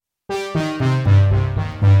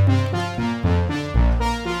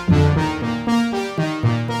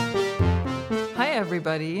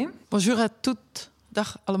everybody. Bonjour à toutes.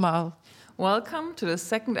 Dag allemaal. Welcome to the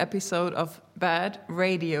second episode of Bad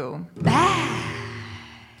Radio.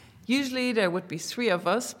 Usually there would be 3 of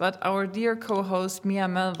us, but our dear co-host Mia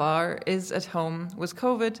Melvar is at home with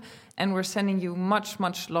COVID, and we're sending you much,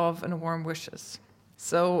 much love and warm wishes.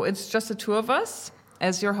 So it's just the 2 of us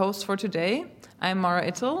as your hosts for today. I'm Mara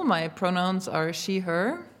Ittel. My pronouns are she,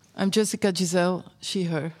 her. I'm Jessica Giselle, she,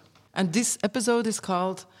 her. And this episode is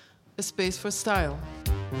called A Space for Style.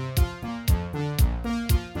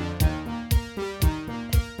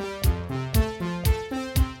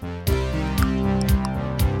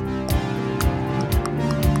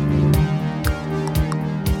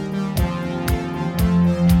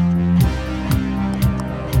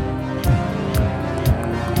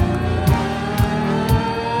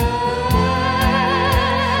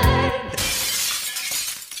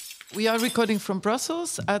 We are recording from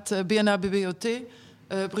Brussels at BNA BBOT.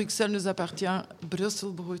 Bruxelles nous appartient,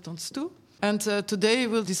 Brussel behoort ons toe. And today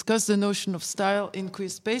we'll discuss the notion of style in queer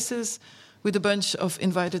spaces with a bunch of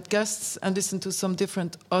invited guests and listen to some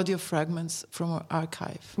different audio fragments from our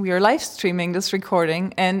archive. We are live streaming this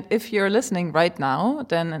recording, and if you're listening right now,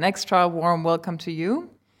 then an extra warm welcome to you.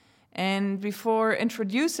 And before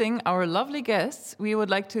introducing our lovely guests, we would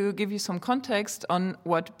like to give you some context on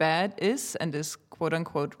what BAD is and is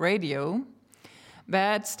quote-unquote radio.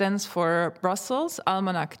 BAD stands for Brussels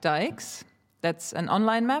Almanac Dykes. That's an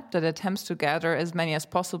online map that attempts to gather as many as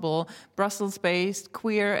possible Brussels-based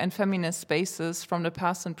queer and feminist spaces from the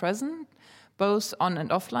past and present, both on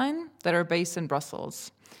and offline, that are based in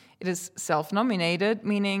Brussels. It is self-nominated,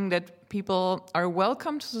 meaning that people are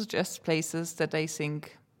welcome to suggest places that they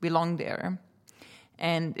think belong there.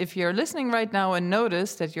 And if you're listening right now and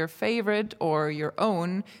notice that your favorite or your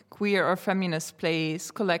own queer or feminist place,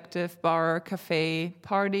 collective, bar, cafe,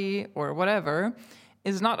 party, or whatever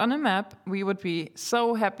is not on a map, we would be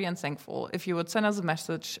so happy and thankful if you would send us a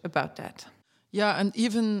message about that. Yeah, and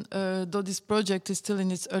even though this project is still in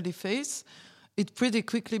its early phase, it pretty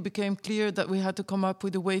quickly became clear that we had to come up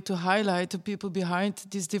with a way to highlight the people behind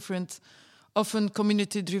these different often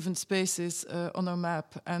community-driven spaces on our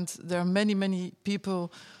map. And there are many, many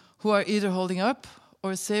people who are either holding up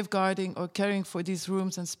or safeguarding or caring for these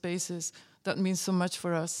rooms and spaces that mean so much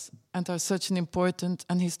for us and are such an important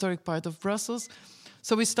and historic part of Brussels.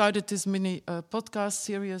 So we started this mini podcast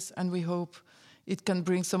series, and we hope it can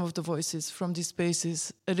bring some of the voices from these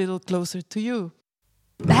spaces a little closer to you.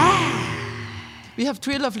 We have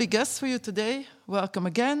 3 lovely guests for you today. Welcome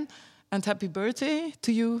again, and happy birthday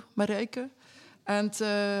to you, Marijke. And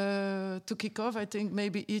to kick off, I think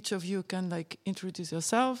maybe each of you can introduce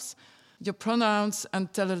yourselves, your pronouns,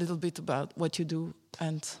 and tell a little bit about what you do.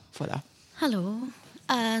 And voila. Hello.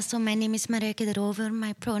 So my name is Marijke Roover.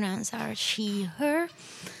 My pronouns are she, her.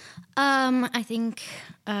 I think,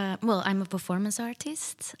 I'm a performance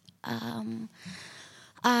artist.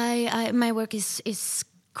 My work is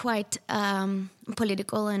quite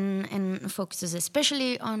political and focuses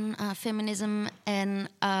especially on feminism and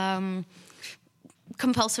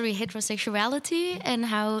compulsory heterosexuality and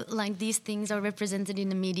how these things are represented in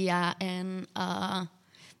the media, and I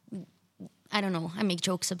don't know, I make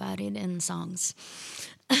jokes about it in songs.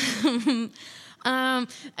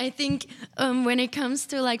 I think when it comes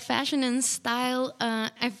to fashion and style,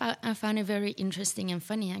 I found it very interesting and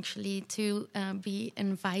funny actually to be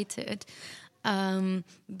invited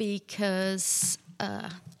because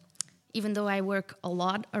even though I work a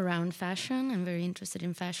lot around fashion, I'm very interested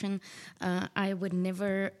in fashion, I would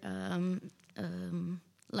never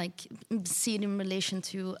see it in relation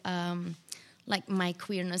to my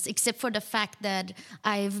queerness, except for the fact that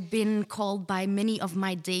I've been called by many of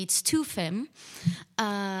my dates to femme.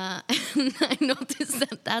 And I noticed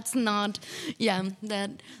that that's not,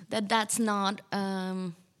 that's not,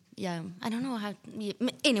 I don't know how,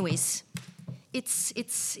 anyways,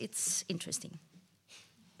 it's interesting.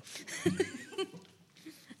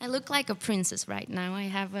 I look like a princess right now. I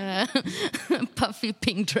have a puffy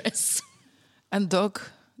pink dress. And dog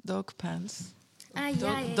pants.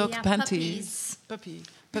 Dog panties. Puppies.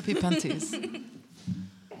 Puppy panties.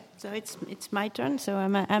 So it's my turn. So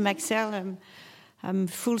I'm Axelle. I'm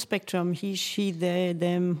full spectrum. He, she, they,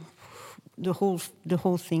 them, the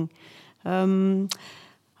whole thing.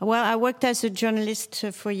 Well, I worked as a journalist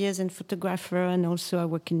for years and photographer, and also I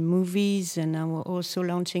work in movies, and I'm also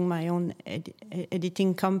launching my own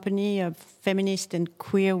editing company, Feminist and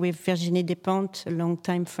Queer with Virginie Despentes, a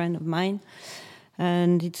long-time friend of mine.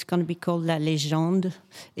 And it's going to be called La Légende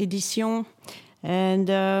Edition. And,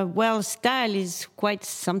 style is quite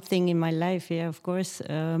something in my life, yeah, of course.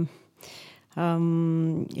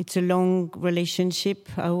 It's a long relationship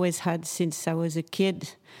I always had since I was a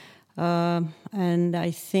kid. And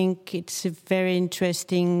I think it's a very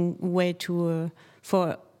interesting way to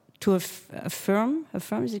affirm,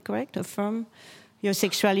 is it correct? Affirm your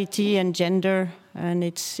sexuality and gender, and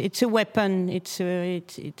it's a weapon. It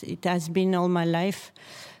has been all my life,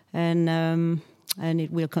 and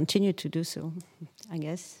it will continue to do so. I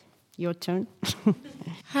guess your turn.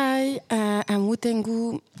 Hi, I'm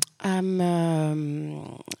Wutangu. I'm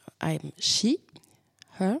she,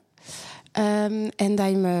 her, and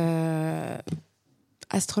I'm a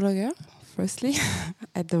astrologer. Firstly,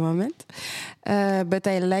 at the moment, but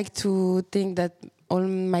I like to think that all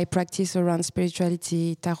my practice around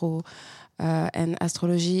spirituality, tarot, and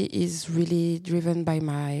astrology is really driven by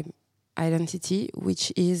my identity,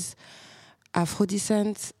 which is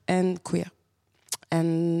Afro-descent and queer.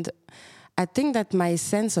 And I think that my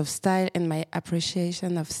sense of style and my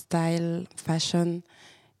appreciation of style, fashion,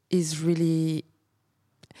 is really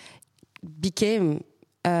became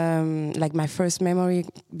like my first memory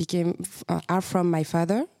are from my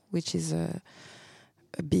father, which is a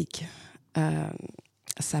big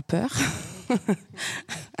sapeur.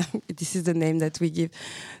 This is the name that we give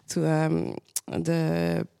to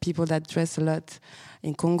the people that dress a lot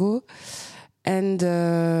in Congo, and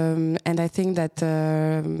I think that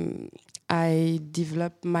I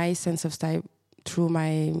developed my sense of style through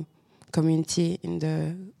my community in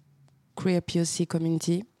the queer POC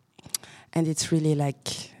community. And it's really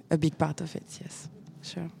like a big part of it, yes,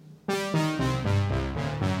 sure.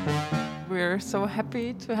 We're so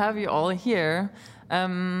happy to have you all here.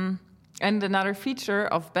 And another feature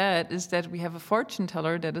of BED is that we have a fortune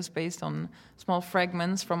teller that is based on small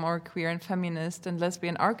fragments from our queer and feminist and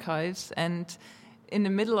lesbian archives. And in the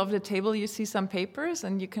middle of the table, you see some papers,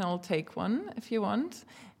 and you can all take one if you want.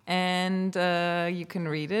 And you can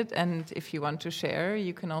read it, and if you want to share,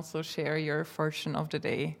 you can also share your fortune of the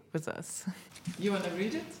day with us. You want to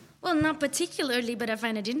read it? Well, not particularly, but I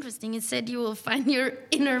find it interesting. It said you will find your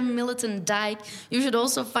inner militant dyke. You should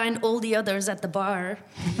also find all the others at the bar.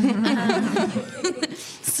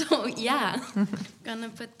 So, yeah, gonna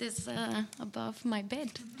put this above my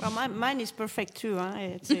bed. Well, mine is perfect too. Huh?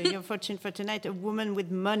 It's your fortune for tonight. A woman with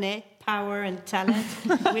money, power, and talent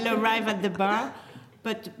will arrive at the bar.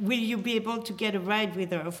 But will you be able to get a ride with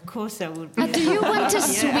her? Of course I will. Do you want to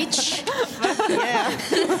switch? Yeah.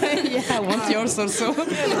 Yeah, I want yours also.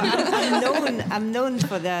 I'm known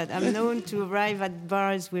for that. I'm known to arrive at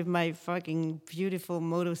bars with my fucking beautiful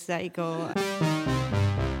motorcycle.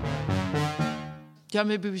 Yeah,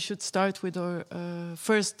 maybe we should start with our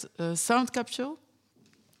first sound capsule.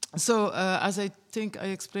 So, as I think I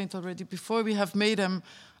explained already before, we have made them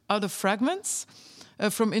out of fragments.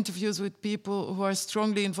 From interviews with people who are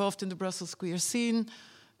strongly involved in the Brussels queer scene,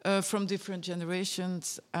 from different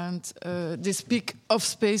generations, and they speak of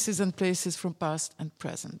spaces and places from past and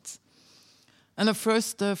present. And the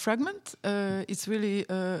first fragment, it's really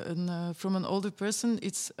from an older person.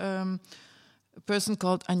 It's a person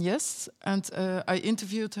called Agnès, and I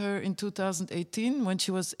interviewed her in 2018 when she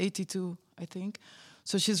was 82, I think.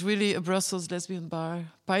 So she's really a Brussels lesbian bar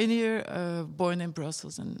pioneer, born in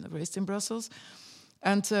Brussels and raised in Brussels.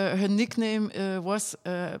 And her nickname was,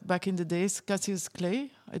 back in the days, Cassius Clay.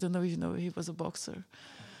 I don't know if you know, he was a boxer.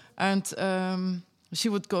 And she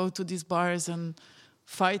would go to these bars and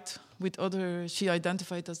fight with other... She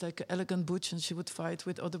identified as like an elegant butch, and she would fight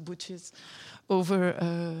with other butches over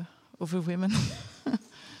women.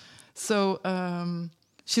 So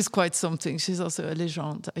she's quite something. She's also a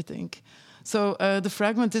legend, I think. So the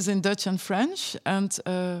fragment is in Dutch and French, and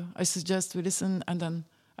I suggest we listen, and then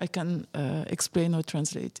I can explain or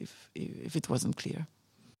translate if it wasn't clear.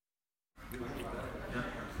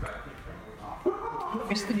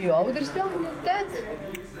 Is er nu ouders dan in de tijd?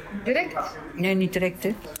 Direct? Nee, niet direct.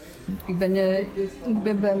 Hè. Ik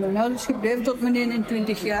ben bij mijn ouders gebleven tot mijn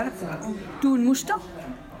 21 jaar. Toen moest dat.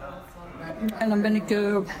 En dan ben ik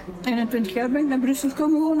 21 jaar ben ik naar Brussel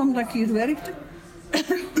komen wonen, omdat ik hier werkte.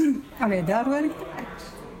 Allee, daar werkte.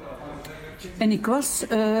 En ik was,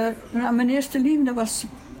 mijn eerste liefde, dat was...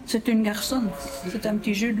 C'est une garçon, c'est un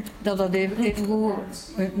petit Jules. Dat had even goed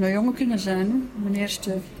een jongen kunnen zijn, hè? Mijn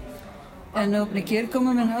eerste. En op een keer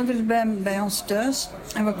komen mijn ouders bij ons thuis.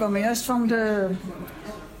 En we kwamen juist van de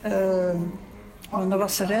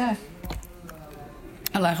wasserij.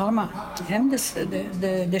 À la Rama.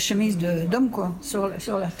 De chemise d'homme, quoi,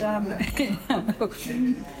 sur la table.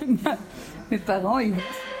 Mes parents, ils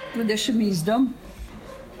ont des chemises d'homme.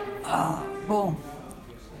 Ah, bon.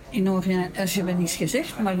 Ils hebben niets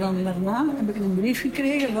gezegd, maar dan daarna heb ik een brief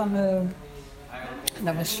gekregen van...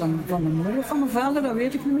 dat was van de moeder van mijn vader, dat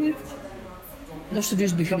weet ik niet meer. dat ze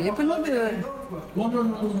dus begrepen hadden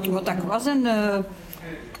wat ik was en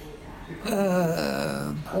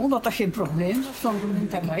dat geen probleem was. Van het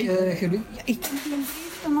moment dat ik geluk... Ja, ik heb die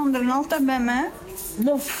brief van anderen altijd bij mij.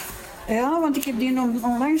 Mof. Ja, want ik heb die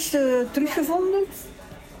onlangs teruggevonden.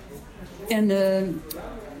 En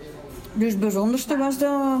dus het bijzonderste was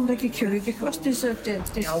dat ik gelukkig was. Dus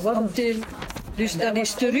dat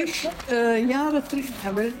is terug, jaren terug.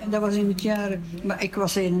 Ja, dat was in het jaar... Maar ik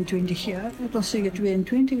was 21 jaar, dat was zeggen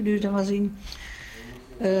 22, dus dat was in...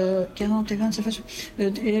 heel in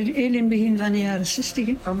het begin van de jaren 60.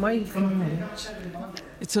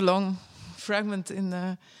 It's a long fragment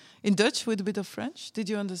in Dutch with a bit of French. Did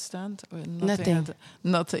you understand? Or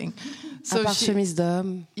nothing. So chemise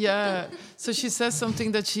d'homme. Yeah. So she says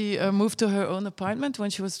something that she moved to her own apartment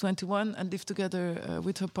when she was 21 and lived together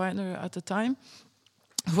with her partner at the time.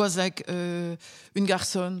 Who was like une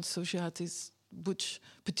garçon. So she had this butch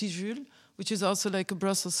petit Jules, which is also like a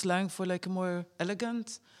Brussels slang for like a more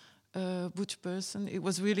elegant butch person. It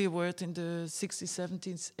was really a word in the 60s,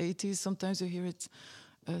 70s, 80s. Sometimes you hear it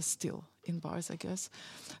still in bars, I guess.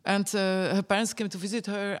 And her parents came to visit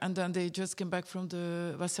her, and then they just came back from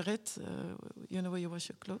the wasseret, you know where you wash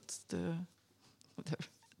your clothes,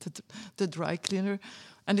 the dry cleaner,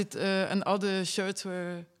 and all the shirts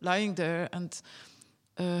were lying there, and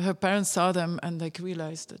her parents saw them and like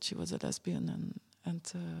realized that she was a lesbian,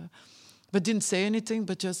 and but didn't say anything,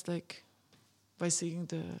 but just like by seeing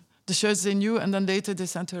the shirts they knew, and then later they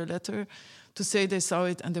sent her a letter to say they saw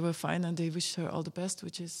it and they were fine and they wished her all the best,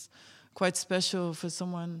 which is quite special for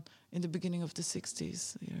someone in the beginning of the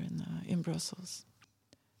 60s here in Brussels.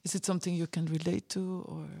 Is it something you can relate to,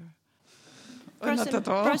 or not at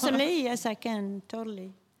all? Personally, yes, I can,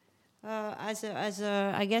 totally.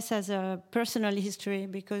 I guess as a personal history,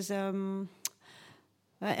 because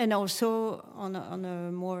and also on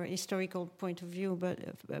a more historical point of view, but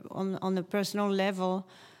on a personal level,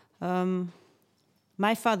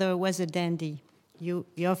 my father was a dandy.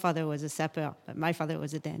 Your father was a sapper, but my father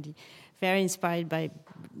was a dandy. Very inspired by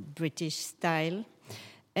British style.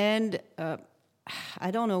 And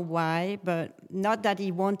I don't know why, but not that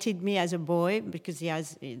he wanted me as a boy, because I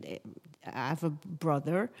have a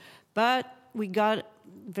brother, but we got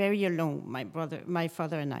very along, my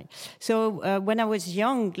father and I. So when I was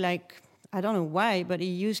young, like, I don't know why, but he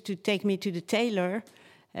used to take me to the tailor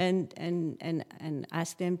and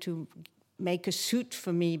ask them to make a suit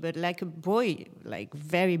for me, but like a boy, like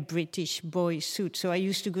very British boy suit. So I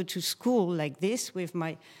used to go to school like this with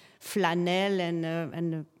my flannel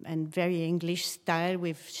and very English style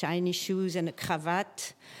with shiny shoes and a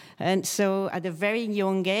cravat. And so at a very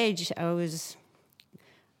young age, I was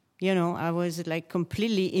like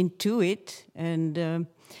completely into it, and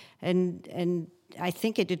I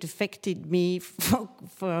think it affected me for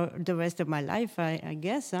the rest of my life, I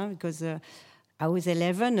guess, because I was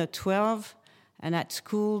 11 or 12, and at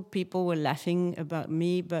school people were laughing about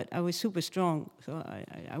me, but I was super strong, so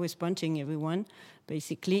I was punching everyone,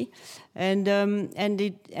 basically, and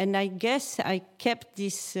I guess I kept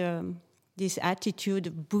this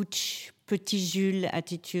attitude, butch, petit Jules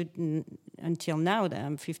attitude, until now that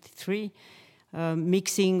I'm 53,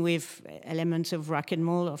 mixing with elements of rock and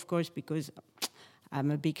roll, of course, because I'm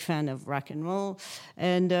a big fan of rock and roll,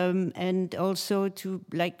 and also to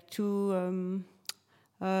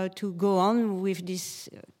go on with this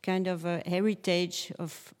kind of a heritage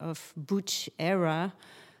of butch era,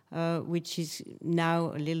 which is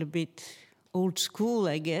now a little bit old school,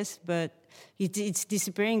 I guess, but it's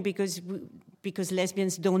disappearing because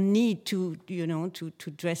lesbians don't need to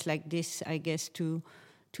dress like this, I guess, to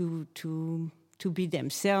be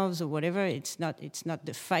themselves or whatever. It's not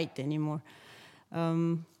the fight anymore.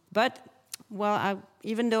 But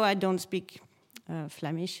even though I don't speak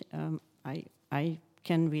Flemish, I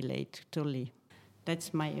can relate totally.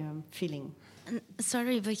 That's my feeling.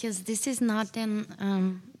 Sorry, because this is not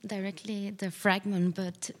directly the fragment,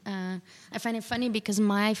 but I find it funny because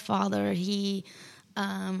my father, he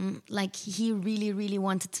really, really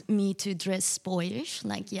wanted me to dress boyish.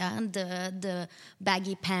 The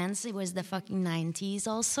baggy pants. It was the fucking 90s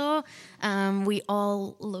also. We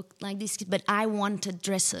all looked like this, but I wanted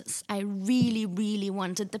dresses. I really, really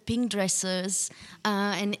wanted the pink dresses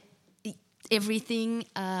and everything.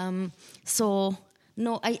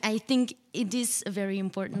 No, I think it is very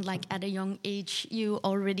important, like at a young age, you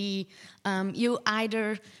already, you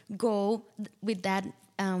either go with that,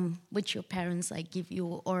 which your parents like give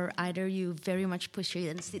you, or either you very much push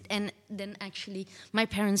against it. And then actually, my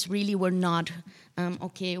parents really were not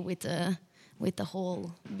okay with with the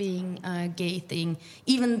whole being gay thing,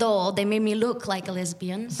 even though they made me look like a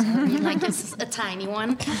lesbian, so I mean, like a tiny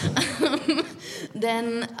one.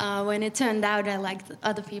 Then when it turned out I liked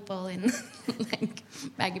other people in like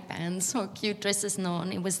baggy pants or cute dresses,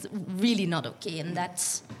 and it was really not okay. And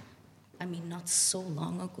that's, I mean, not so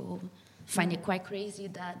long ago. I find it quite crazy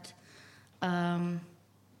that,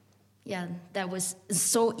 that was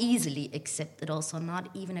so easily accepted also, not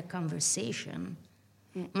even a conversation.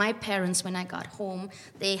 My parents, when I got home,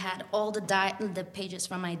 they had all the pages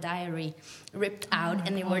from my diary ripped out,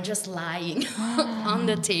 and they were just lying on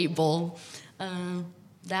the table.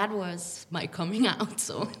 That was my coming out.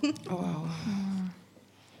 So, Oh, wow.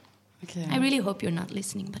 Okay. I really hope you're not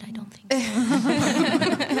listening, but I don't think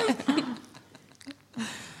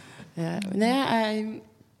so.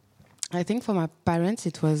 I think for my parents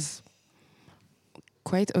it was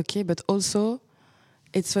quite okay, but also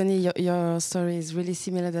it's funny, your story is really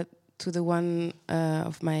similar to the one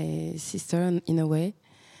of my sister in a way.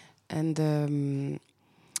 And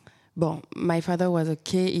my father was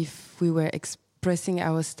okay if we were expressing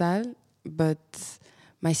our style, but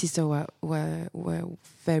my sister were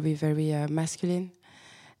very, very masculine.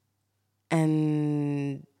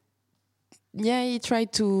 And he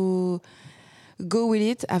tried to go with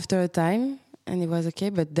it after a time, and it was okay.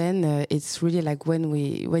 But then it's really like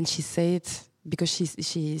when she said it, because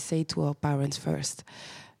she said to her parents first,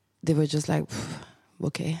 they were just like,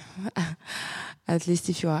 okay, at least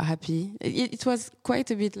if you are happy. It was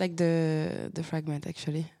quite a bit like the fragment,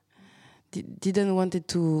 actually. Didn't want it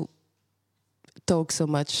to talk so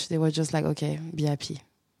much. They were just like, okay, be happy.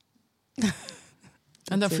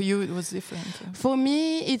 And then for you, it was different. For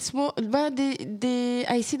me, it's more. But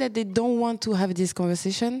I see that they don't want to have this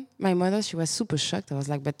conversation. My mother, she was super shocked. I was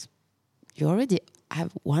like, but you already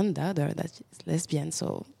have one daughter that is lesbian,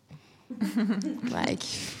 so like,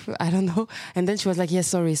 I don't know. And then she was like, yes,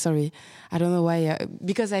 sorry. I don't know why.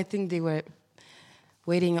 Because I think they were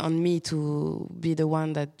waiting on me to be the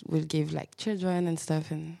one that will give like children and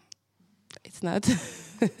stuff, and it's not.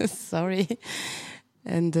 Sorry.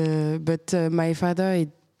 And but my father, he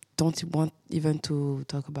don't want even to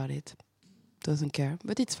talk about it. Doesn't care,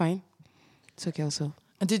 but it's fine. It's okay also.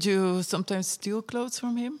 And did you sometimes steal clothes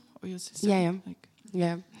from him or your sister?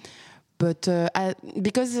 Yeah. But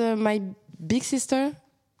because my big sister,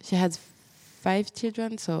 she has 5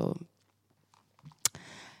 children, so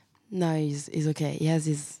now he's okay. He has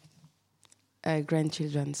his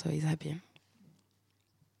grandchildren, so he's happy.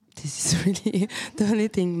 This is really the only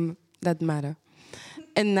thing that matters.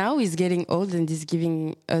 And now he's getting old and he's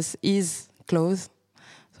giving us his clothes.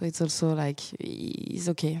 So it's also like he's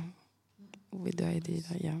okay with the idea,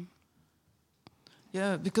 yeah.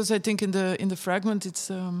 Yeah, because I think in the fragment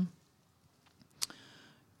it's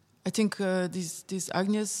I think this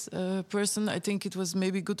Agnes person, I think it was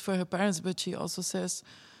maybe good for her parents, but she also says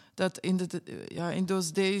that in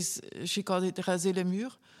those days she called it raser les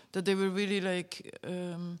murs, that they were really like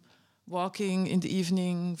walking in the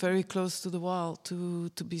evening very close to the wall to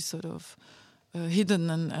be sort of hidden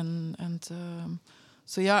and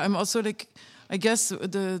so yeah, I'm also like, I guess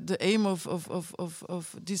the aim of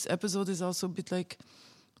this episode is also a bit like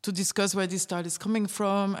to discuss where this style is coming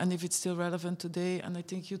from and if it's still relevant today. And I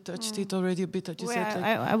think you touched it already a bit. That you said,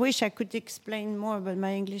 like, I wish I could explain more, but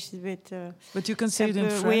my English is a bit. But you can say it in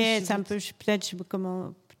French. Oui, c'est un peu. Peut-être je peux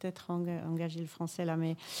peut-être engager le français là,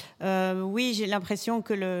 mais oui, j'ai l'impression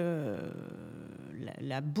que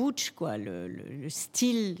la butch, quoi, le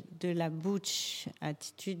style de la butch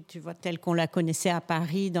attitude, tu vois, telle qu'on la connaissait à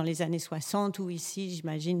Paris dans les années 60 ou ici,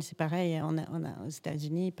 j'imagine, c'est pareil, aux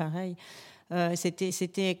États-Unis, pareil.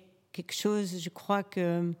 C'était quelque chose, je crois, qui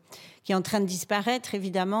est en train de disparaître,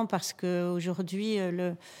 évidemment, parce qu'aujourd'hui,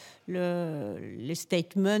 le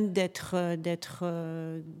statement d'être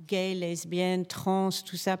gay, lesbienne, trans,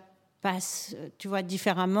 tout ça passe, tu vois,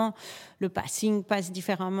 différemment. Le passing passe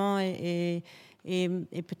différemment et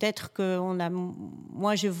peut-être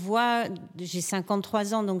moi je vois, j'ai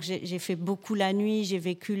 53 ans, donc j'ai fait beaucoup la nuit, j'ai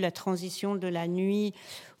vécu la transition de la nuit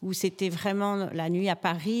où c'était vraiment la nuit à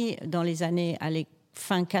Paris dans les années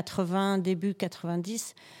fin 80, début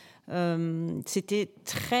 90. C'était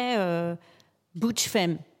très butch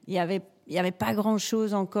femme. Il y avait pas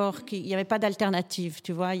grand-chose encore, il n'y avait pas d'alternative,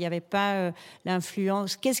 tu vois, il n'y avait pas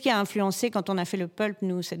l'influence. Qu'est-ce qui a influencé quand on a fait le Pulp,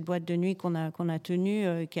 nous, cette boîte de nuit qu'on a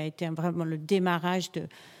tenue, qui a été vraiment le démarrage de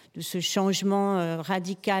ce changement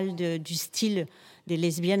radical du style des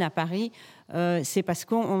lesbiennes à Paris, c'est parce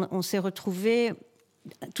qu'on s'est retrouvés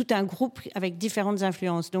tout un groupe avec différentes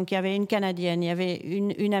influences. Donc il y avait une Canadienne, il y avait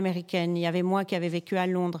une Américaine, il y avait moi qui avais vécu à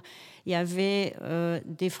Londres, il y avait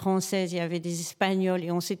des Françaises, il y avait des Espagnols,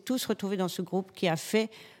 et on s'est tous retrouvés dans ce groupe qui a fait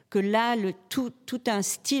que là, tout un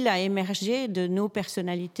style a émergé de nos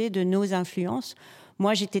personnalités, de nos influences.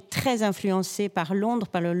 Moi, j'étais très influencée par Londres,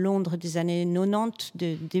 par le Londres des années 90,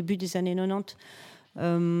 début des années 90,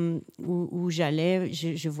 où j'allais,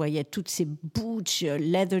 je voyais toutes ces boots,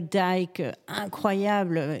 Leatherdyke,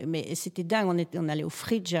 incroyables, mais c'était dingue. On allait au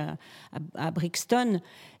Fridge à Brixton,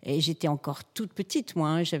 et j'étais encore toute petite, moi,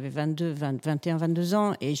 hein, j'avais 21, 22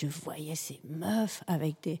 ans, et je voyais ces meufs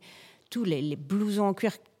avec tous les blousons en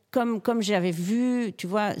cuir, comme j'avais vu, tu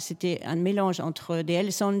vois, c'était un mélange entre des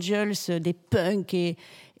Hells Angels, des punks et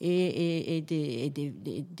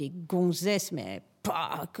des gonzesses, mais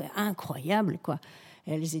pas incroyables, quoi.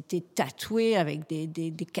 Elles étaient tatouées avec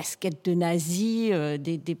des casquettes de nazis,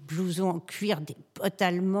 des blousons en cuir, des bottes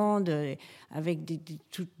allemandes, avec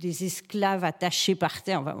des esclaves attachés par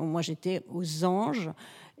terre. Enfin, moi, j'étais aux anges.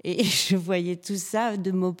 Et je voyais tout ça de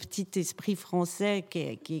mon petit esprit français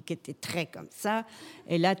qui était très comme ça.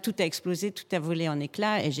 Et là, tout a explosé, tout a volé en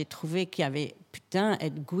éclats. Et j'ai trouvé qu'il y avait, putain,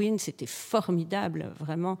 Ed Gwynn, c'était formidable,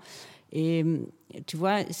 vraiment. Et tu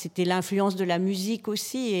vois, c'était l'influence de la musique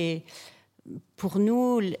aussi. Et pour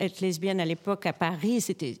nous, être lesbienne à l'époque à Paris,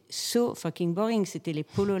 c'était so fucking boring. C'était les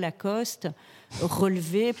polos Lacoste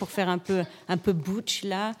relevés pour faire un peu butch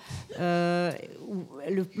là,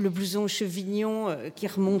 le blouson chevignon qui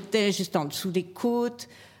remontait juste en dessous des côtes.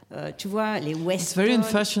 Tu vois, les West. It's very in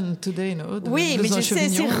fashion today, no? Oui, mais je sais,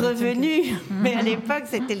 c'est revenu. Mais à l'époque,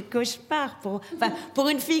 c'était le cauchemar. Pour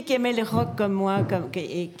une fille qui aimait le rock comme moi,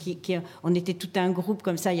 on était tout un groupe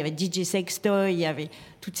comme ça. Il y avait DJ Sextoy, il y avait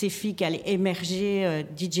toutes ces filles qui allaient émerger,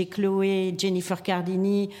 DJ Chloé, Jennifer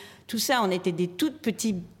Cardini. Tout ça, on était des toutes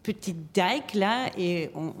petites dykes, là, et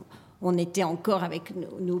on était encore avec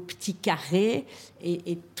nos petits carrés,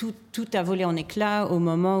 et tout a volé en éclats au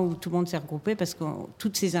moment où tout le monde s'est regroupé, parce que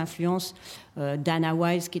toutes ces influences, Dana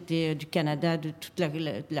Wise qui était du Canada, de toute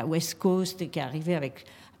la West Coast, et qui est arrivée avec,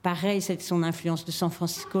 pareil, c'est son influence de San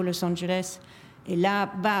Francisco, Los Angeles. Et là,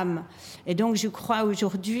 bam. Et donc, je crois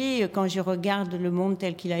aujourd'hui, quand je regarde le monde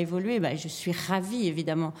tel qu'il a évolué, je suis ravie,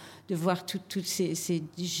 évidemment, de voir toutes ces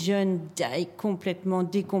jeunes dykes complètement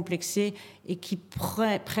décomplexés et qui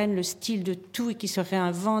prennent le style de tout et qui se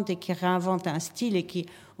réinventent et qui réinventent un style et qui,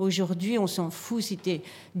 aujourd'hui, on s'en fout si t'es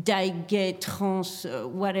dyke, gay, trans,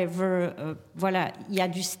 whatever. Voilà, il y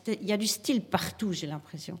a du style partout, j'ai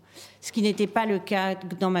l'impression. Ce qui n'était pas le cas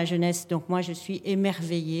dans ma jeunesse. Donc, moi, je suis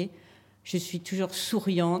émerveillée. Je suis toujours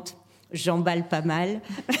souriante, j'emballe pas mal,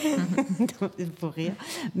 pour rire.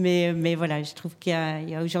 Mais voilà, je trouve qu'il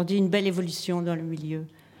y a aujourd'hui une belle évolution dans le milieu.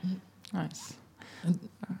 Nice.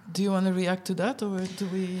 Do you want to react to that, or do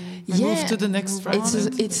we move to the next round?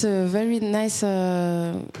 It's a very nice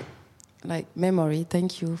memory.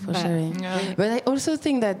 Thank you for sharing. Yeah. But I also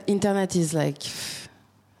think that internet is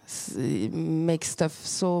makes stuff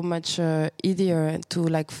so much easier to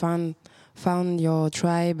found your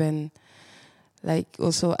tribe, and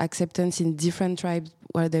also acceptance in different tribes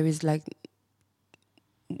where there is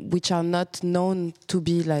which are not known to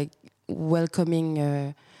be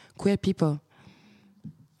welcoming queer people.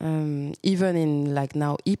 Even in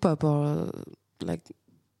now hip hop or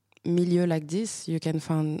milieu like this, you can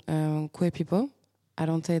find queer people. I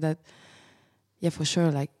don't say that. Yeah, for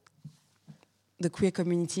sure. The queer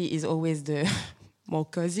community is always the more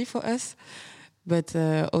cozy for us. But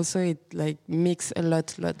also it makes a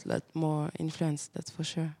lot more influence, that's for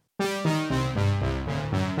sure.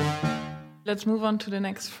 Let's move on to the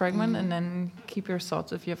next fragment and then keep your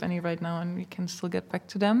thoughts if you have any right now, and we can still get back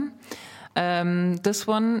to them. This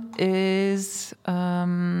one is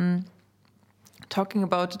talking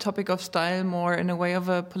about the topic of style more in a way of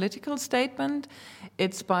a political statement.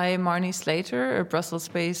 It's by Marnie Slater, a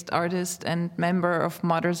Brussels-based artist and member of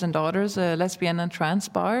Mothers and Daughters, a lesbian and trans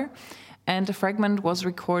bar. And the fragment was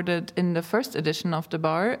recorded in the first edition of the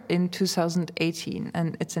bar in 2018,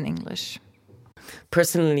 and it's in English.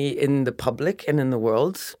 Personally, in the public and in the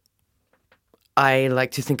world, I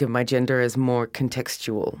like to think of my gender as more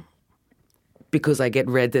contextual, because I get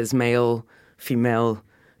read as male, female,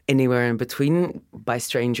 anywhere in between by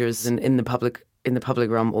strangers and in the public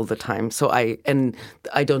realm all the time. So I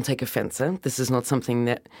don't take offense. This is not something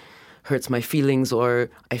that hurts my feelings or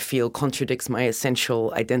I feel contradicts my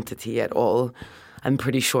essential identity at all. I'm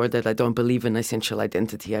pretty sure that I don't believe in essential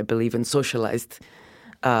identity. I believe in socialized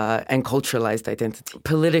and culturalized identity.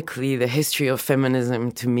 Politically, the history of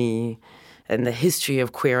feminism to me, and the history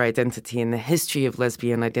of queer identity and the history of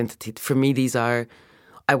lesbian identity, for me, these are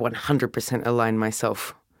I 100% align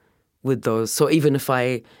myself with those. So even if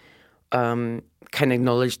I can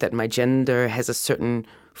acknowledge that my gender has a certain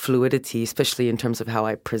fluidity, especially in terms of how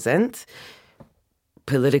I present,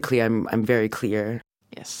 politically I'm very clear.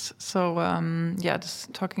 Yes. So,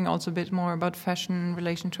 just talking also a bit more about fashion in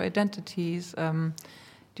relation to identities.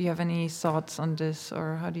 Do you have any thoughts on this,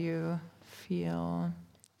 or how do you feel?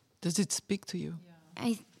 Does it speak to you?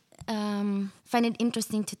 I find it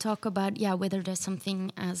interesting to talk about, whether there's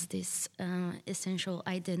something as this essential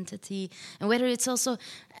identity, and whether it's also,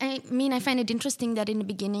 I find it interesting that in the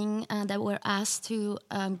beginning that we're asked to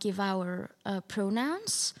give our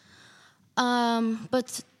pronouns,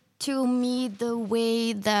 but to me, the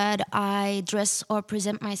way that I dress or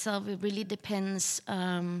present myself, it really depends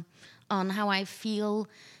on how I feel,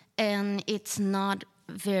 and it's not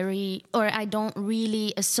very, or I don't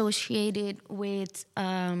really associate it with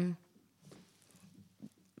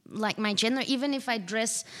like my gender. Even if I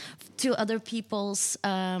dress to other people's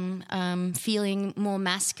feeling more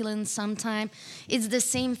masculine sometime, it's the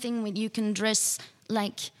same thing when you can dress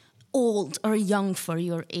like old or young for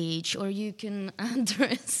your age, or you can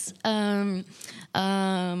dress well,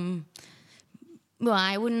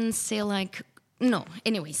 I wouldn't say like, no,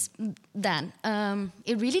 anyways, that.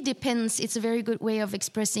 It really depends. It's a very good way of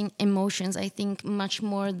expressing emotions, I think, much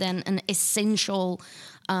more than an essential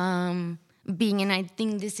being. And I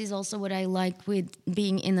think this is also what I like with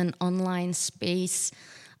being in an online space,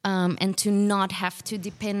 and to not have to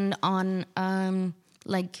depend on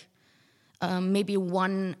maybe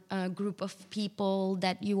one group of people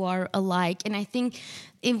that you are alike. And I think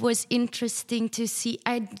it was interesting to see.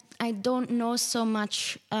 I don't know so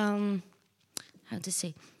much... how to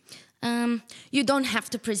say, you don't have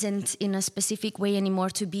to present in a specific way anymore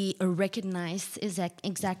to be recognized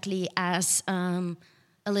exactly as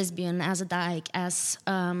a lesbian, as a dyke, as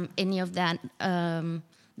any of that.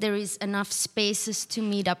 There is enough spaces to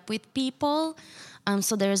meet up with people,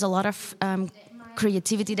 so there is a lot of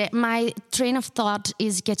creativity there. My train of thought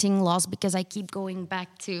is getting lost because I keep going back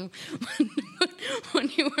to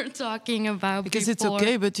what you were talking about because before. It's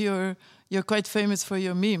okay, but you're quite famous for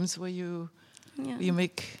your memes where you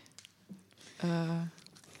make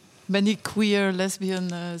many queer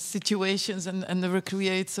lesbian situations and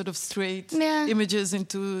recreate sort of straight images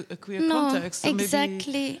into a queer context. So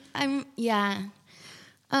exactly.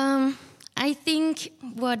 I think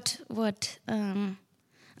what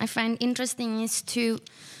I find interesting is to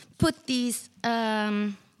put these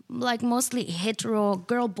like mostly hetero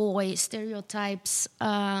girl-boy stereotypes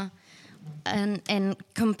and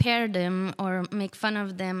compare them or make fun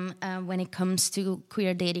of them when it comes to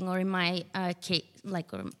queer dating, or in my case,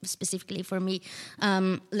 or specifically for me,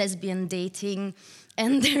 lesbian dating.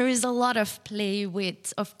 And there is a lot of play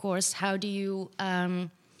with, of course, how do you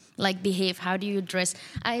behave, how do you dress.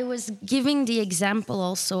 I was giving the example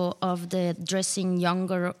also of the dressing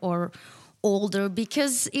younger or older,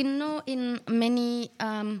 because in many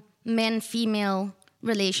men-female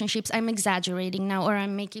relationships, I'm exaggerating now, or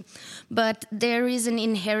I'm making, but there is an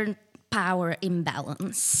inherent power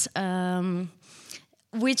imbalance,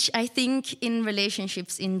 which I think in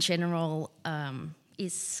relationships in general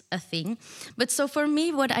is a thing. But so for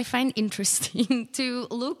me, what I find interesting to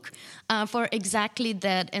look for exactly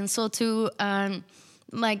that, and so to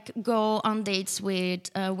go on dates with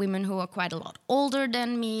women who are quite a lot older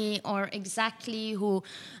than me, or exactly who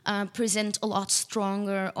present a lot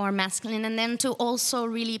stronger or masculine, and then to also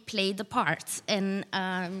really play the part and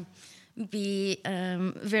be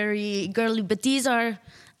very girly. But these are,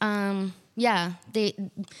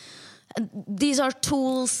 these are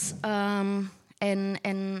tools and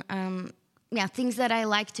things that I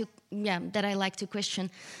like to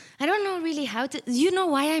question. I don't know really how to... You know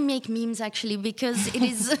why I make memes, actually? Because it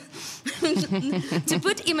is to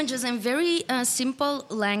put images in very simple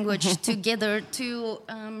language together to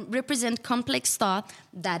represent complex thought.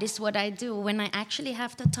 That is what I do. When I actually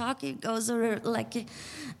have to talk, it goes like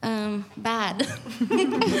bad.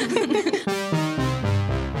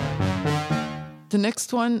 The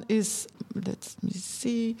next one is... Let me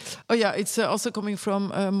see. Oh, yeah, it's also coming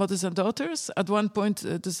from Mothers and Daughters. At one point,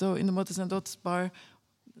 so in the Mothers and Daughters bar,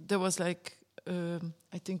 there was I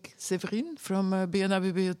think Séverine from BNA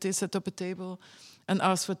Bibliothèque set up a table and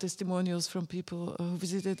asked for testimonials from people who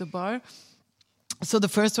visited the bar. So the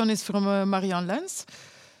first one is from Marianne Lenz.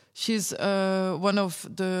 She's one of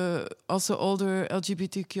the also older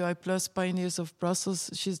LGBTQI plus pioneers of Brussels.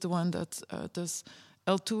 She's the one that does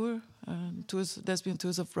L-Tour, lesbian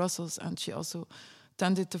tours of Brussels, and she also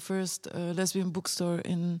attended the first lesbian bookstore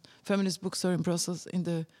feminist bookstore in Brussels in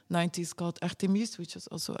the 90s called Artemis, which was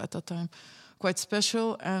also at that time quite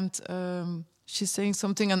special. And she's saying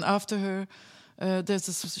something, and after her, there's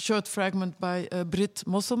a short fragment by Brit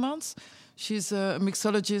Mosselmans. She's a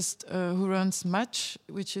mixologist who runs Match,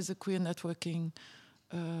 which is a queer networking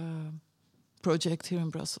project here in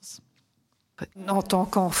Brussels. En tant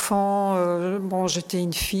qu'enfant, j'étais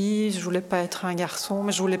une fille, je voulais pas être un garçon,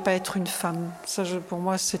 mais je voulais pas être une femme. Ça, pour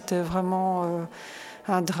moi, c'était vraiment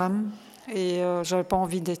un drame, et j'avais pas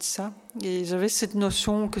envie d'être ça. Et j'avais cette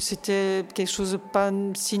notion que c'était quelque chose de pas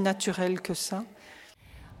si naturel que ça.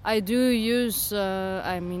 I do use,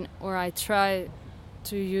 I try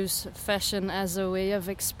to use fashion as a way of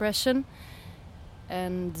expression,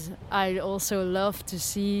 and I also love to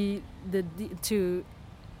see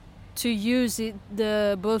to use it,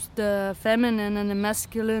 both the feminine and the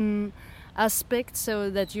masculine aspect, so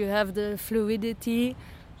that you have the fluidity.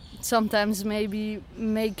 Sometimes maybe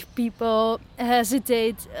make people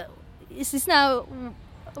hesitate. Is this now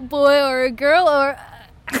a boy or a girl, or?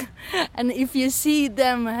 And if you see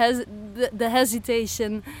them the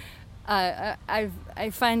hesitation, I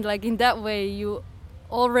find like in that way you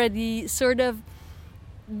already sort of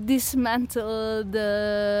dismantle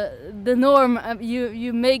the norm.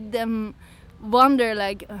 You make them wonder,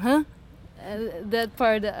 like, huh? That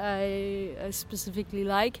part I specifically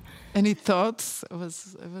like. Any thoughts?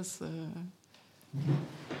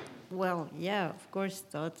 Well, yeah, of course,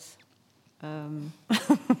 thoughts.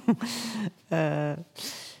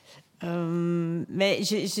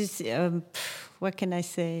 What can I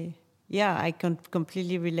say? Yeah, I can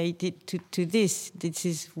completely relate it to this. This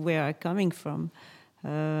is where I'm coming from.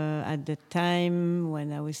 At the time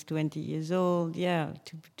when I was 20 years old, to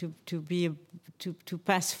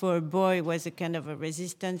pass for a boy was a kind of a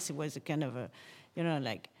resistance. It was a kind of a,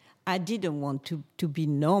 like, I didn't want to be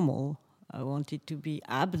normal. I wanted to be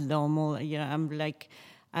abnormal. I'm like,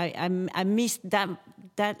 I missed that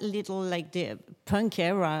little, like, the punk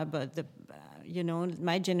era, but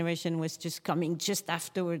my generation was just coming just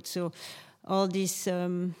afterwards. So all this,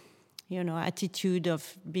 attitude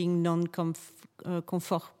of being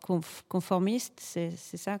non-conformist,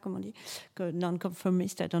 c'est ça, comment on dit?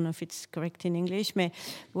 Non-conformist, I don't know if it's correct in English, but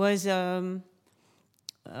was a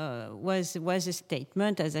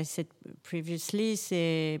statement, as I said previously.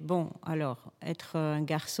 C'est bon, alors, être un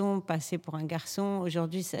garçon, passer pour un garçon,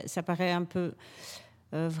 aujourd'hui, ça paraît un peu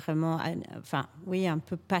vraiment, enfin, oui, un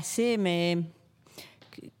peu passé, mais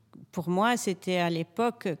pour moi, c'était à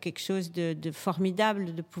l'époque quelque chose de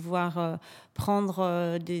formidable de pouvoir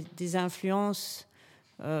prendre des influences.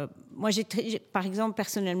 Moi, par exemple,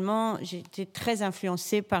 personnellement, j'étais très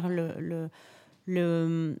influencée par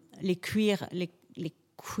les queer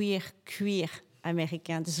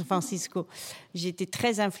américains de San Francisco. J'ai été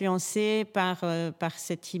très influencée par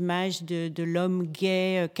cette image de l'homme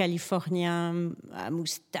gay californien à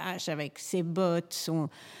moustache avec ses bottes,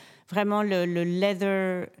 vraiment le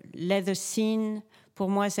leather scene. Pour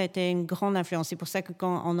moi, ça a été une grande influence. C'est pour ça que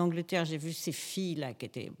quand en Angleterre, j'ai vu ces filles-là qui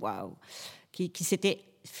étaient waouh, qui s'étaient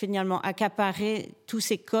finalement accaparées tous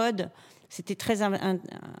ces codes, c'était très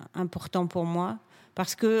important pour moi.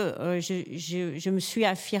 Parce que je me suis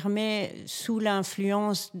affirmée sous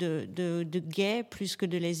l'influence de gays plus que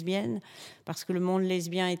de lesbiennes, parce que le monde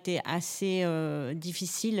lesbien était assez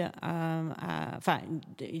difficile, enfin,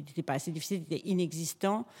 il n'était pas assez difficile, il était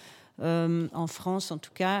inexistant, en France en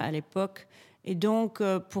tout cas, à l'époque. Et donc,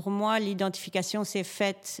 pour moi, l'identification s'est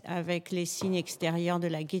faite avec les signes extérieurs de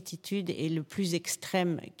la gaîtitude, et le plus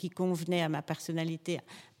extrême qui convenait à ma personnalité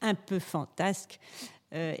un peu fantasque,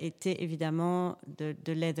 était évidemment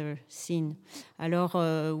de leather scene. Alors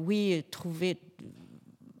oui, trouver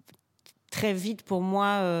très vite pour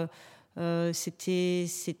moi,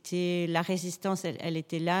 c'était la résistance, elle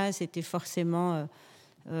était là. C'était forcément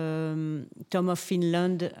Tom of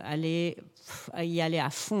Finland y aller à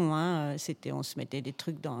fond. Hein. On se mettait des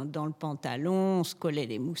trucs dans le pantalon, on se collait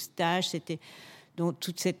des moustaches. C'était donc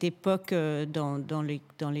toute cette époque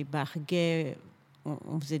dans les bars gays.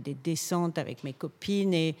 On faisait des descentes avec mes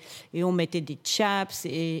copines et on mettait des chaps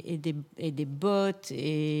et des bottes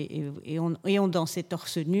et on dansait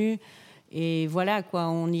torse nu. Et voilà, quoi,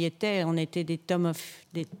 on y était. On était des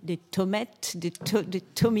tomettes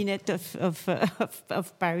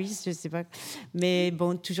of Paris, je sais pas. Mais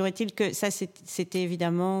bon, toujours est-il que ça, c'était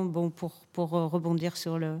évidemment, bon, pour rebondir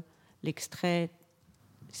sur l'extrait,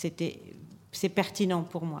 c'est pertinent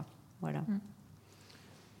pour moi. Voilà.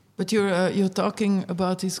 But you're talking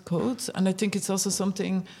about these codes, and I think it's also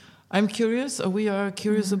something I'm curious, or we are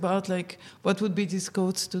curious about, like, what would be these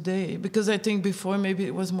codes today? Because I think before maybe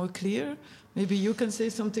it was more clear. Maybe you can say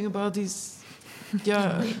something about these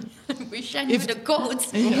Yeah. Wish I knew the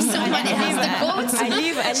codes. If somebody has the codes. I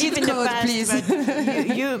live in the past, please.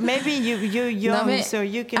 but you're young, so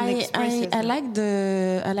you can express it. I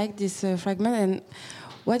like this fragment, and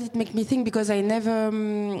what it makes me think, because I never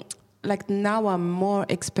like, now I'm more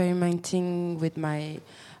experimenting with my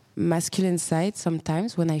masculine side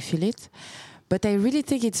sometimes when I feel it, but I really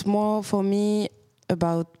think it's more for me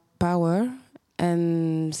about power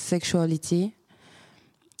and sexuality.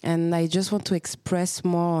 And I just want to express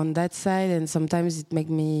more on that side, and sometimes it makes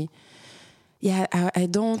me... Yeah, I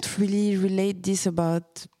don't really relate this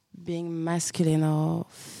about being masculine or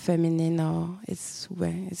feminine, or it's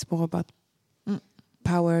more about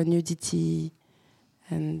power, nudity,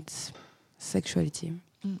 and sexuality.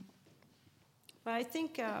 I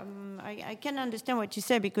think I can understand what you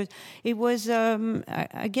say, because it was,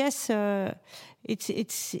 I guess,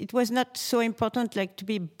 it was not so important like to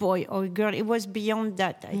be boy or girl. It was beyond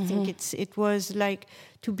that. I think it was like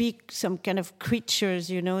to be some kind of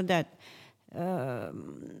creatures,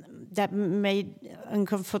 that made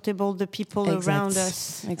uncomfortable the people around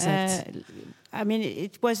us. Exactly. I mean,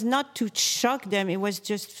 it was not to shock them. It was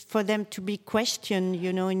just for them to be questioned,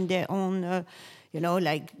 in their own...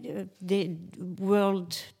 like des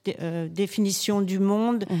world définition du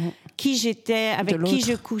monde, qui j'étais, avec qui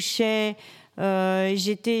je couchais,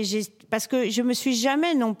 parce que je me suis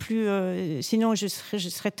jamais non plus, sinon je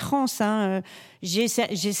serais trans, j'ai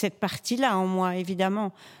cette partie-là en moi,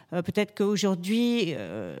 évidemment. Peut-être qu'aujourd'hui,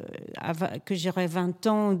 que j'aurais 20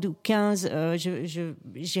 ans ou 15,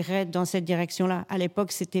 j'irais dans cette direction-là. À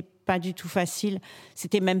l'époque, c'était pas du tout facile,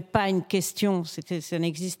 c'était même pas une question, ça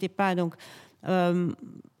n'existait pas, donc...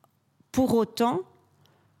 pour autant,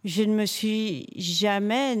 j'ai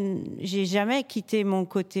jamais quitté mon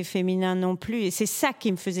côté féminin non plus, et c'est ça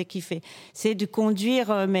qui me faisait kiffer, c'est de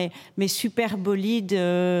conduire mes super bolides.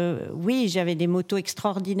 Oui, j'avais des motos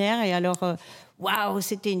extraordinaires, et alors waouh,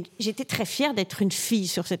 j'étais très fière d'être une fille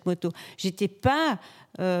sur cette moto. J'étais pas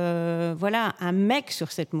un mec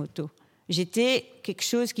sur cette moto. J'étais quelque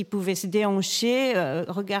chose qui pouvait se déhancher,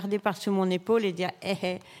 regarder par-dessus mon épaule et dire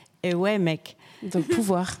et ouais, mec. Donc,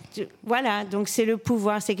 pouvoir. Voilà, donc c'est le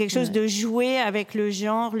pouvoir. C'est quelque chose de jouer avec le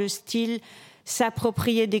genre, le style,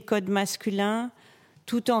 s'approprier des codes masculins,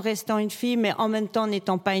 tout en restant une fille, mais en même temps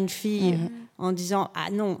n'étant pas une fille, en disant «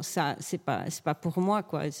 Ah non, ça, c'est pas pour moi,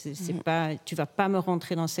 quoi. Tu vas pas me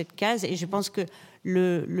rentrer dans cette case. » Et je pense que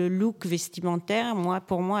le look vestimentaire,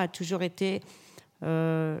 pour moi, a toujours été...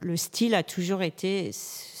 le style a toujours été...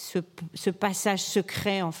 ce passage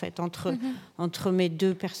secret, en fait, entre mes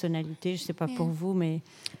deux personnalités. Je ne sais pas pour vous, mais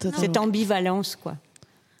cette ambivalence, quoi.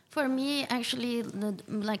 For me, actually,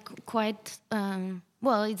 quite...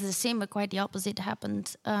 well, it's the same, but quite the opposite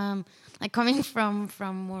happened. Like coming from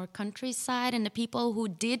more countryside, and the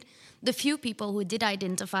few people who did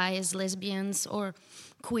identify as lesbians or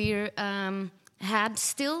queer had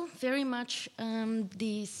still very much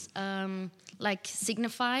these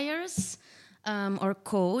signifiers or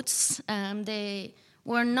codes. They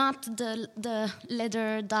were not the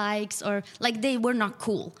leather dykes, or they were not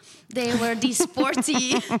cool. They were these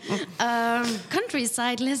sporty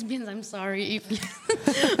countryside lesbians. I'm sorry,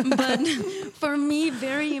 but for me,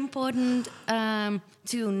 very important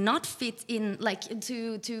to not fit in,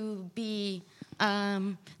 to be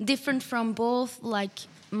different from both,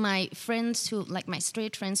 my friends who, my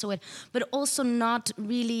straight friends, but also not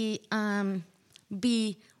really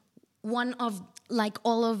be one of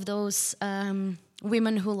all of those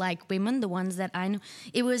women who like women, the ones that I know.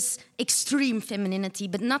 It was extreme femininity,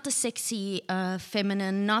 but not the sexy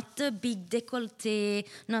feminine, not the big décolleté,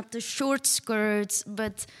 not the short skirts,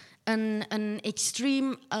 but an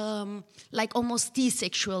extreme, almost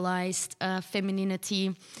desexualized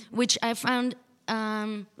femininity, which I found,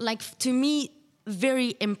 to me,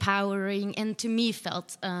 very empowering, and to me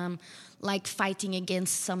felt like fighting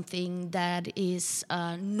against something that is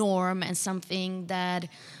norm, and something that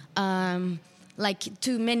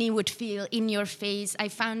too many would feel in your face. I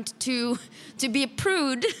found to be a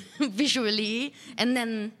prude visually, and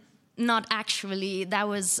then not actually. That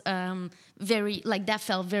was very, that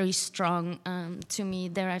felt very strong to me.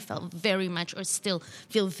 There I felt very much, or still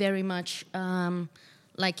feel very much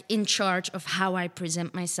in charge of how I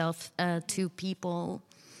present myself to people.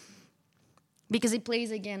 Because it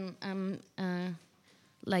plays again,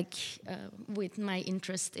 with my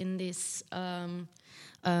interest in this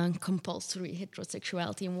compulsory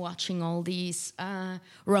heterosexuality, and watching all these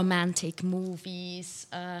romantic movies,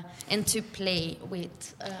 and to play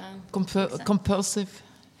with compulsive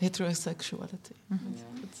heterosexuality.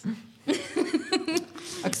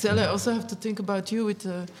 Axelle, I also have to think about you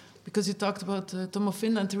because you talked about Tom of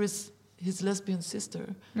Finland. his lesbian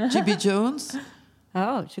sister, G.B. Jones.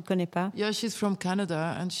 Oh, je connais pas. Yeah, she's from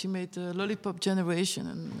Canada, and she made the Lollipop Generation.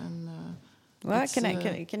 Well,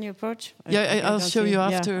 can you approach? Yeah, I'll show you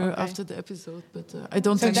after the episode. But I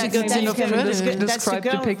don't think she gets enough credit. Describe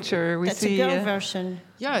the picture. That's a girl version.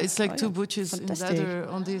 Yeah, it's like two butches in leather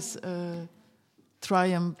on this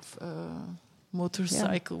Triumph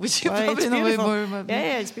motorcycle, which you probably know way more.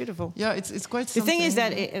 Yeah, it's beautiful. Yeah, it's quite. The thing is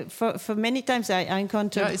that for many times I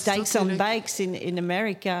encountered dykes on bikes in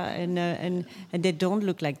America, and they don't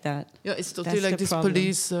look like that. Yeah, it's totally like this problem.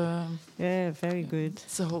 Police. Yeah, very good.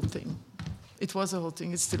 It's a whole thing. It was a whole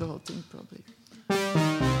thing. It's still a whole thing, probably.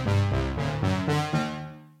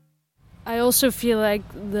 I also feel like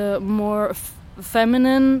the more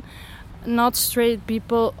feminine, not straight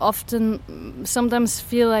people often sometimes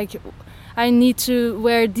feel like I need to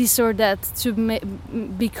wear this or that to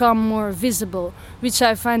become more visible, which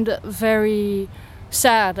I find very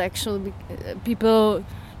sad, actually. People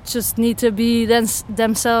just need to be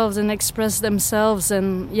themselves and express themselves.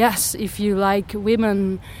 And yes, if you like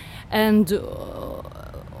women and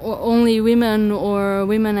only women or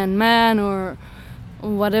women and men or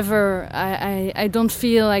whatever, I don't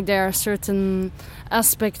feel like there are certain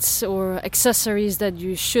aspects or accessories that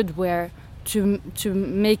you should wear to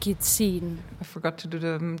make it seen. I forgot to do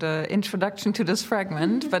the introduction to this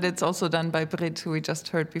fragment, but it's also done by Brit, who we just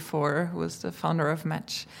heard before, who was the founder of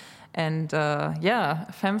Match. And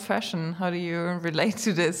femme fashion, how do you relate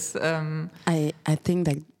to this? I think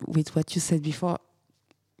that with what you said before,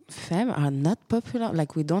 femmes are not popular.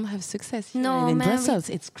 Like, we don't have success here in Brussels.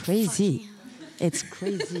 It's crazy. It's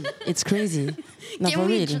crazy. It's crazy. Not Can for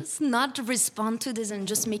we real. just not respond to this and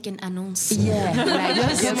just make an announce? Yeah, right.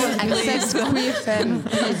 Yes, accept queer femme,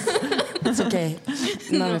 please. It's okay.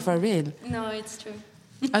 No, for real. No, it's true.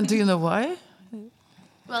 And do you know why?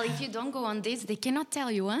 Well, if you don't go on dates, they cannot tell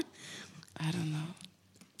you, huh? I don't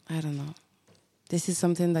know. This is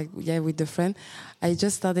something like, with the friend. I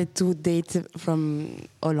just started to date from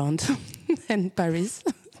Holland and Paris.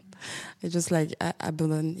 I just like, I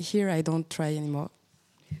abandon here, I don't try anymore.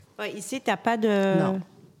 Ouais, ici, t'as pas de... Non.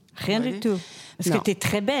 Rien du tout. Parce que t'es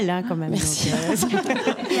très belle, hein, quand même. Donc, Si.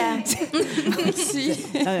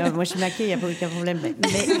 moi, je suis maquillée, il n'y a pas aucun problème. Mais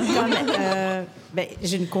quand même,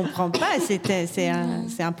 je ne comprends pas.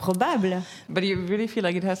 C'est improbable. But you really feel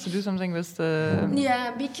like it has to do something with the...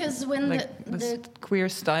 Yeah, because when like the queer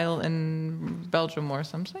style in Belgium or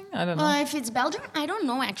something? I don't know. If it's Belgium, I don't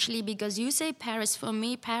know, actually, because you say Paris. For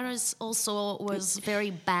me, Paris also was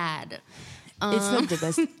very bad. It's not the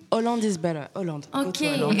best. Holland is better. Holland.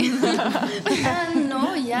 Okay.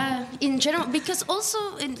 No, yeah. In general, because also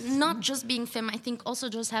not just being femme, I think also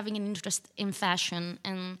just having an interest in fashion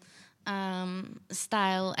and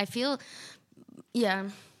style. I feel,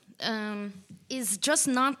 is just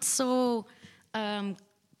not so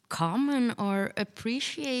common or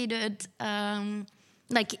appreciated,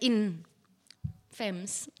 like in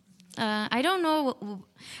femmes. I don't know,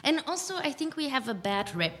 and also I think we have a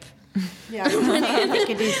bad rep. Yeah, I think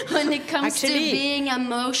it is. When it comes to being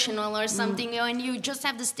emotional or something, and you just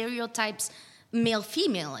have the stereotypes,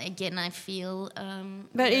 male-female, again, I feel.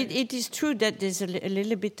 But it is true that there's a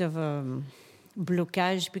little bit of a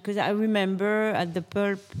blockage, because I remember at the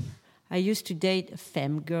Pulp, I used to date a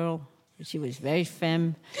femme girl. She was very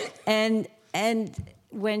femme. And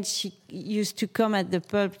when she used to come at the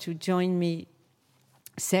Pulp to join me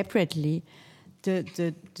separately,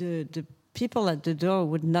 the people at the door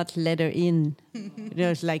would not let her in. It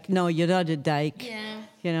was like, no, you're not a dyke. Yeah.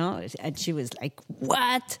 You know, and she was like,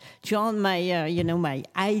 what? Do you want my, my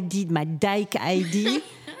ID, my dyke ID?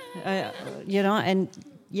 And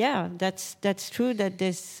yeah, that's true that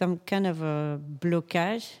there's some kind of a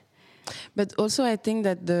blockage. But also I think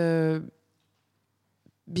that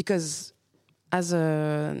because as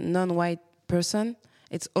a non-white person,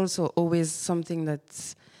 it's also always something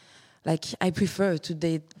that's like, I prefer to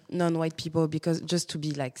date non-white people because just to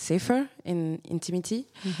be like safer in intimacy.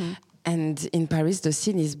 Mm-hmm. And in Paris, the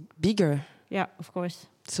scene is bigger. Yeah, of course.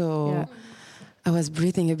 So I was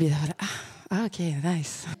breathing a bit. Okay,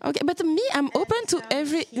 nice. Okay, but me, I'm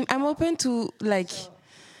open to like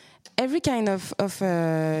every kind of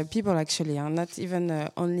people, actually. I'm not even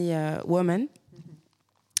only a woman. Mm-hmm.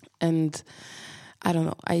 And I don't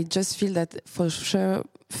know. I just feel that for sure,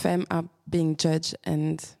 femmes are being judged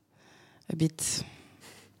and a bit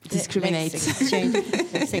discriminate.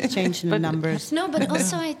 Let's exchange the numbers. No, but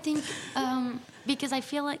also I think because I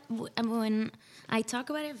feel like when I talk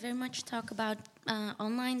about it, I very much talk about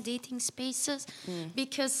online dating spaces,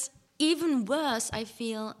 because even worse, I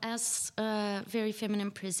feel, as very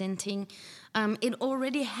feminine presenting, it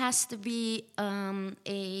already has to be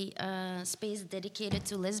a space dedicated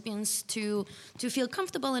to lesbians to feel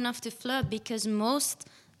comfortable enough to flirt, because most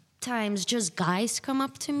times just guys come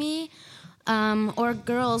up to me, or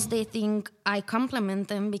girls, they think I compliment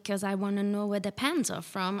them because I want to know where the pants are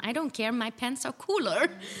from. I don't care, my pants are cooler.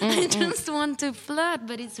 I just want to flirt,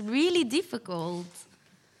 but it's really difficult.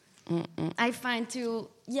 I find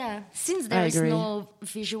since there is no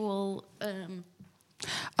visual...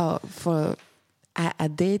 For a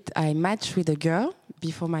date, I matched with a girl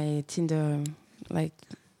before my Tinder, il a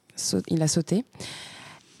sauté.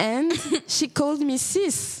 And she called me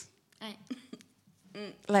sis.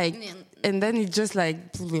 And then it just and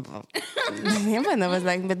I was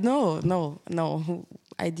like, but no,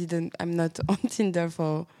 I didn't. I'm not on Tinder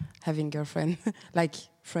for having girlfriend, like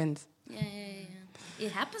friends. Yeah.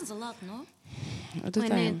 It happens a lot, no? All the when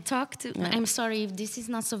time. I talk to, I'm sorry if this is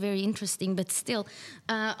not so very interesting, but still,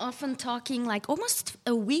 often talking like almost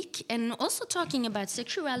a week, and also talking about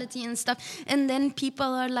sexuality and stuff, and then people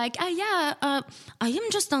are like, I am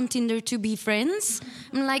just on Tinder to be friends.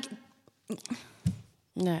 I'm like,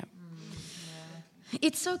 yeah.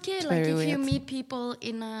 It's okay, it's like if weird. you meet people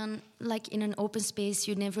in an open space,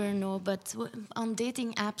 you never know. But on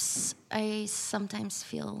dating apps, I sometimes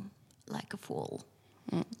feel like a fool.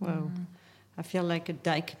 Wow. I feel like a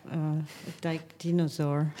dyke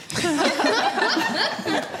dinosaur.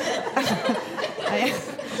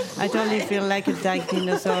 I totally feel like a dyke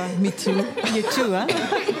dinosaur. Me too. You too, huh?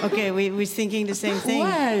 Okay, we're thinking the same thing.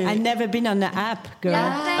 Why? I've never been on the app, girl.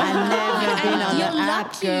 I've never been on the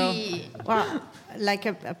app, girl. Well, like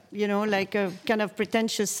a kind of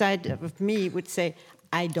pretentious side of me would say,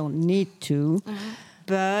 I don't need to.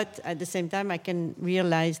 But at the same time, I can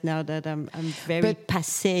realize now that I'm very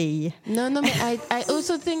passé. No, but I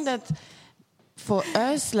also think that for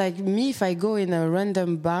us, like me, if I go in a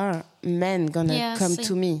random bar, men gonna come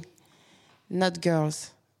to me, not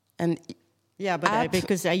girls. And yeah, but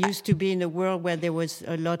because I used to be in a world where there was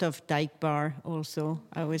a lot of dyke bar also.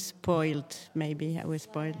 I was spoiled, maybe.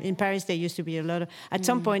 In Paris, there used to be a lot of... At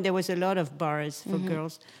some point, there was a lot of bars for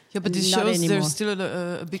girls. Yeah, but this Not shows anymore. there's still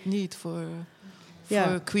a big need for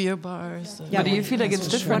queer bars. But do you feel like it's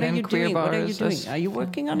different in queer bars? What are you doing? Are you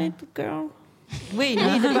working on it, girl? We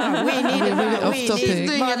need a bar. We need a bar. Off topic.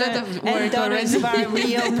 Doing a lot of work already. Bar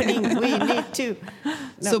reopening. We need to.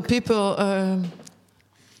 So people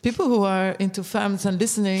who are into femmes and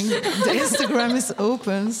listening, the Instagram is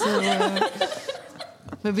open. So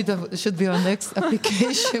maybe that should be our next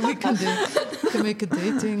application. We can make a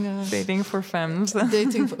dating. Dating for femmes.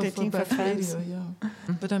 Dating for femmes. Radio, yeah.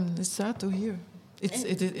 But it's sad to hear.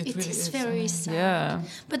 It really is very sad. Yeah.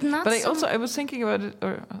 But not. But I was thinking about it.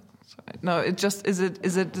 No, it just is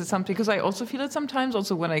it something, because I also feel it sometimes.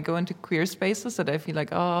 Also, when I go into queer spaces, that I feel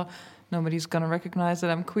like, nobody's gonna recognize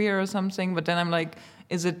that I'm queer or something. But then I'm like,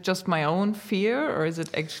 is it just my own fear, or is it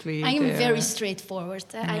actually? I am very straightforward.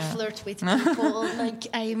 I flirt with people. Like,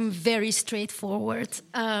 I am very straightforward,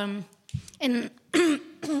 and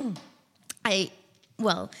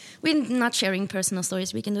we're not sharing personal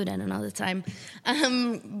stories. We can do that another time.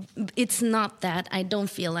 It's not that. I don't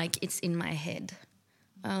feel like it's in my head.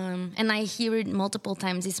 And I hear it multiple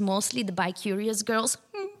times. It's mostly the bi-curious girls.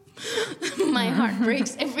 My heart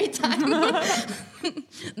breaks every time.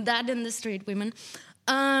 That and the straight women.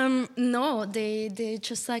 No, they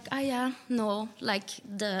just like, no. Like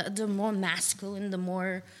the more masculine, the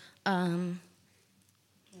more... I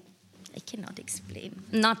cannot explain.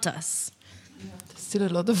 Not us. Still a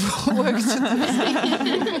lot of work to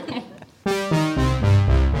do.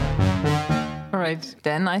 All right,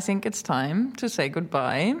 then I think it's time to say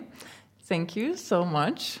goodbye. Thank you so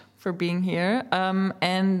much for being here.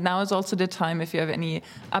 And now is also the time, if you have any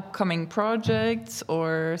upcoming projects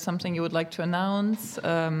or something you would like to announce,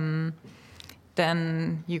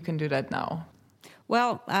 then you can do that now.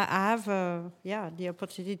 Well, I have the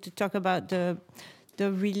opportunity to talk about the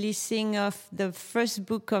releasing of the first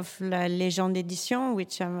book of La Légende Édition,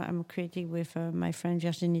 which I'm creating with my friend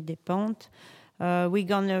Virginie Despentes. We're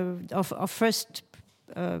gonna our first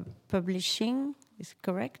publishing, is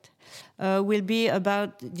correct? Will be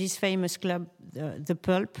about this famous club, the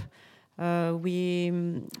Pulp. We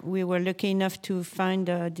were lucky enough to find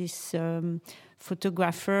this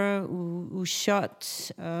photographer who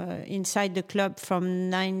shot inside the club from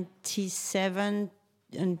 1997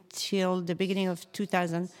 until the beginning of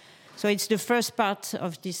 2000. So it's the first part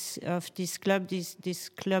of this club. This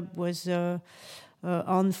club was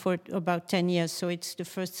on for about 10 years, so it's the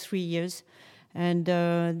first 3 years. And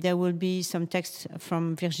there will be some text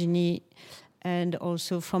from Virginie and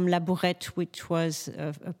also from Labourette, which was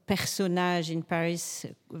a personnage in Paris,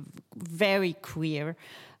 very queer.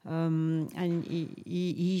 And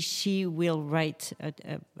she will write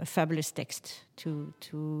a fabulous text to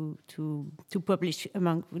publish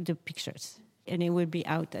among the pictures. And it will be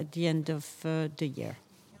out at the end of the year.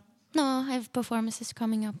 No, I have performances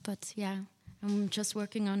coming up, but yeah, I'm just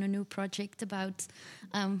working on a new project about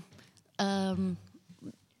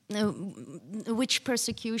witch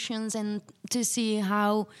persecutions, and to see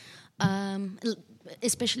how,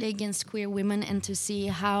 especially against queer women, and to see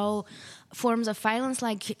how forms of violence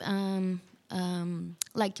like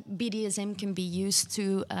BDSM can be used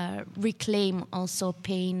to reclaim also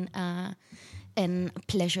pain and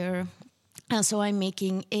pleasure. So I'm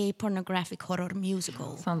making a pornographic horror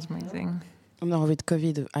musical. Sounds amazing. No, with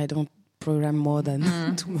COVID, I don't program more than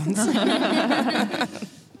 2 months.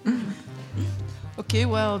 Okay,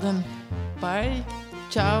 well then, bye,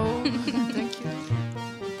 ciao, thank you.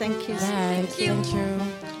 Thank you. Bye. Thank you.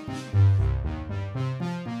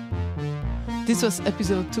 This was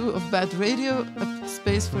episode 2 of Bad Radio, a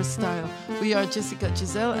space for style. We are Jessica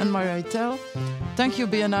Giselle and Marijke. Thank you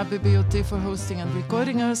BNA BBOT for hosting and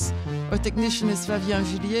recording us. Our technician is Flavien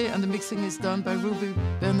Julier and the mixing is done by Roover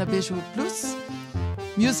Bernabé Jour Plus.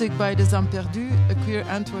 Music by Les Âmes Perdues, a queer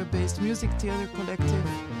Antwerp-based music theatre collective.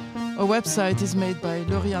 Our website is made by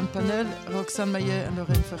Lauriane Panel, Roxane Maillet and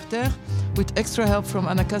Lorraine Ferter, with extra help from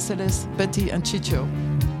Anna Caceres, Betty and Chicho.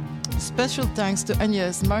 Special thanks to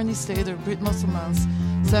Agnès, Marnie Slater, Britt Mosselmans,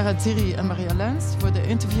 Sarah Ziri and Maria Lenz for their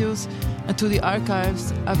interviews, and to the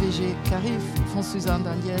archives, AVG, Carif, François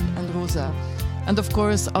Daniel and Rosa. And of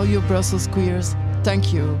course, all you Brussels queers,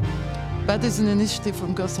 thank you. BAD is an initiative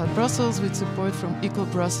from Goshal Brussels with support from Equal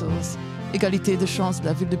Brussels, Égalité de Chance de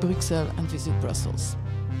la Ville de Bruxelles and Visit Brussels.